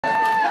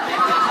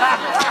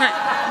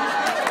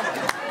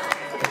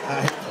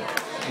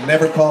I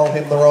never call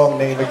him the wrong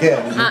name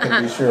again, you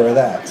can be sure of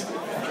that.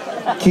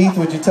 Keith,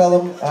 would you tell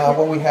them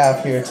what we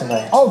have here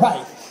tonight? All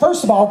right.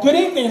 First of all, good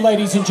evening,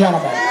 ladies and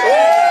gentlemen.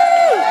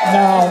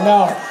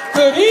 No.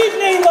 Good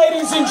evening,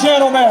 ladies and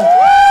gentlemen. All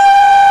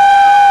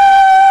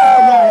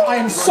right. I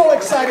am so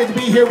excited to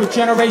be here with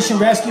Generation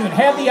Rescue and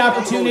have the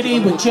opportunity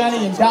with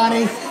Jenny and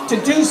Donnie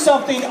to do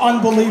something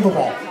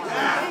unbelievable.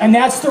 And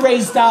that's to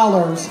raise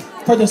dollars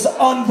for this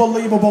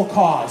unbelievable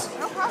cause.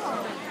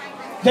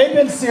 They've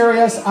been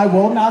serious. I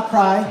will not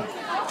cry.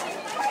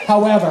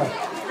 However,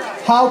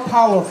 how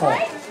powerful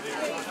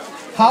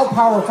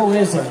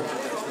is it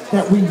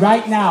that we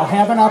right now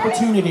have an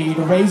opportunity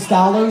to raise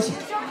dollars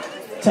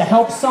to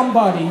help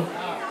somebody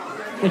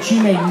that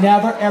you may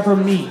never ever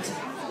meet,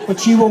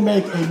 but you will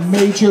make a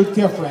major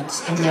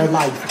difference in their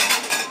life.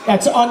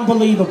 That's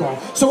unbelievable.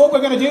 So what we're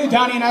going to do,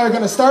 Donnie and I are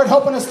going to start.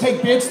 Helping us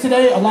take bids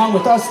today, along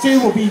with us too,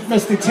 will be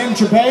Mr. Tim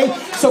Gervais.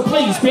 So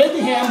please, bid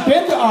to him,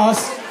 bid to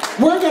us.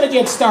 We're going to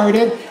get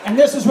started, and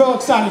this is real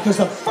exciting because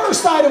the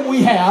first item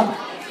we have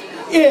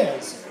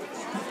is,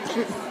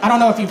 I don't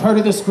know if you've heard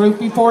of this group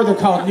before. They're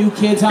called New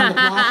Kids on the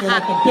Block. They're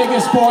like the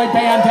biggest boy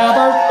band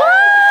ever.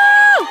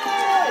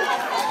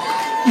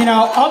 You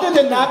know, other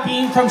than not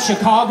being from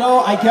Chicago,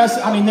 I guess,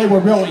 I mean, they were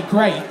really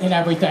great and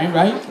everything,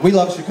 right? We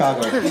love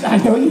Chicago. I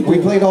know you do. We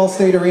played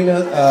Allstate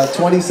Arena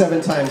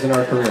 27 times in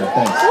our career.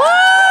 Thanks.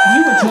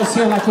 You were just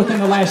here like within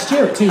the last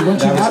year, too,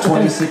 weren't you? That was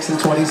 26 and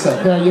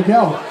 27. There you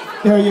go.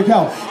 There you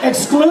go.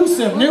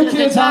 Exclusive New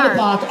Kids on the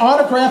Block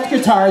autographed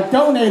guitar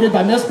donated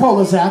by Miss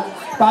Polizak.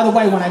 By the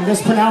way, when I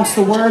mispronounce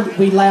the word,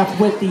 we laugh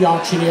with the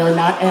auctioneer,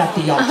 not at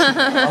the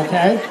auctioneer,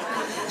 okay?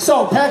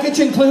 So, package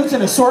includes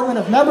an assortment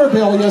of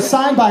memorabilia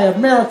signed by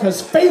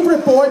America's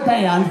favorite boy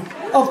band,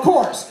 of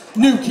course,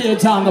 New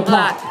Kids on the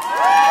Block.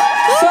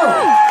 So,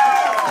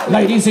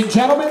 ladies and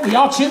gentlemen, the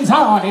auction's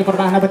on.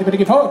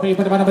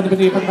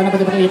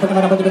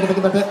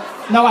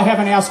 No, I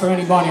haven't asked for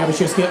any money. I was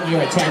just getting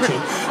your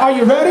attention. Are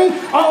you ready?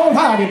 All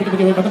right.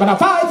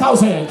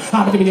 5,000.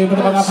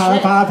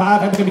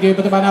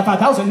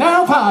 5,000.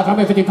 Now 5. I'm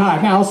at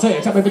 55. Now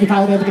 6. I'm at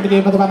 55.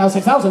 Now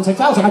 6,000.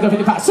 6,000. I'm at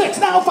 55. 6.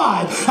 Now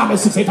 5. I'm at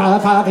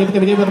 65. 5. I'm at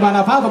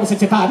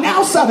 65.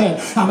 Now 7.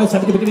 I'm at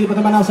 70.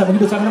 Now 7.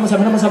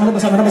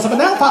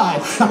 Now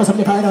 5. I'm at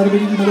 75.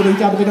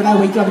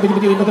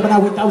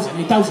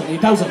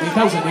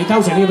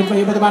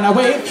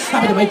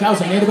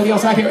 8,000. Anybody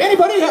else right here?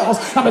 Anybody else?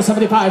 I'm at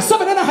 75,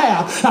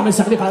 7.5. I'm at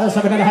 75,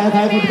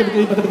 7.5.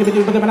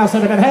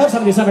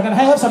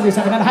 7.5,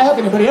 77.5.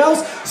 Anybody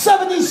else?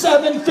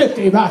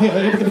 77.50 right here.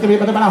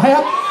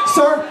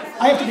 Sir,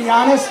 I have to be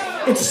honest.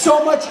 It's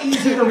so much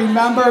easier to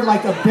remember,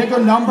 like a bigger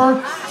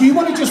number. Do you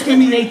want to just give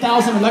me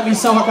 8,000 and let me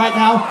sell it right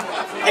now?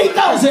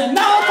 8,000.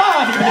 Now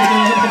 5.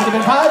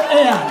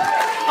 And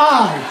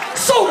I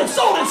sold it.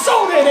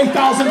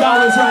 $8,000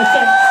 right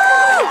there.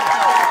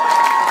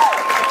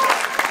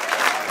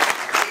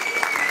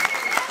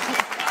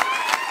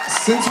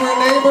 Since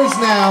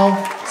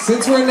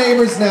we're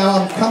neighbors now,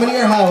 I'm coming to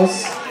your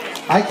house.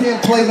 I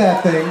can't play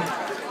that thing,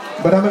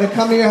 but I'm going to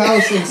come to your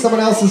house and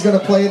someone else is going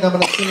to play it and I'm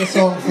going to sing a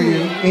song for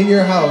you in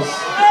your house.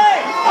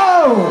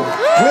 Oh!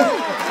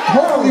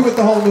 Hopefully with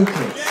the whole New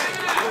Kids.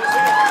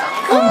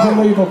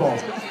 Unbelievable.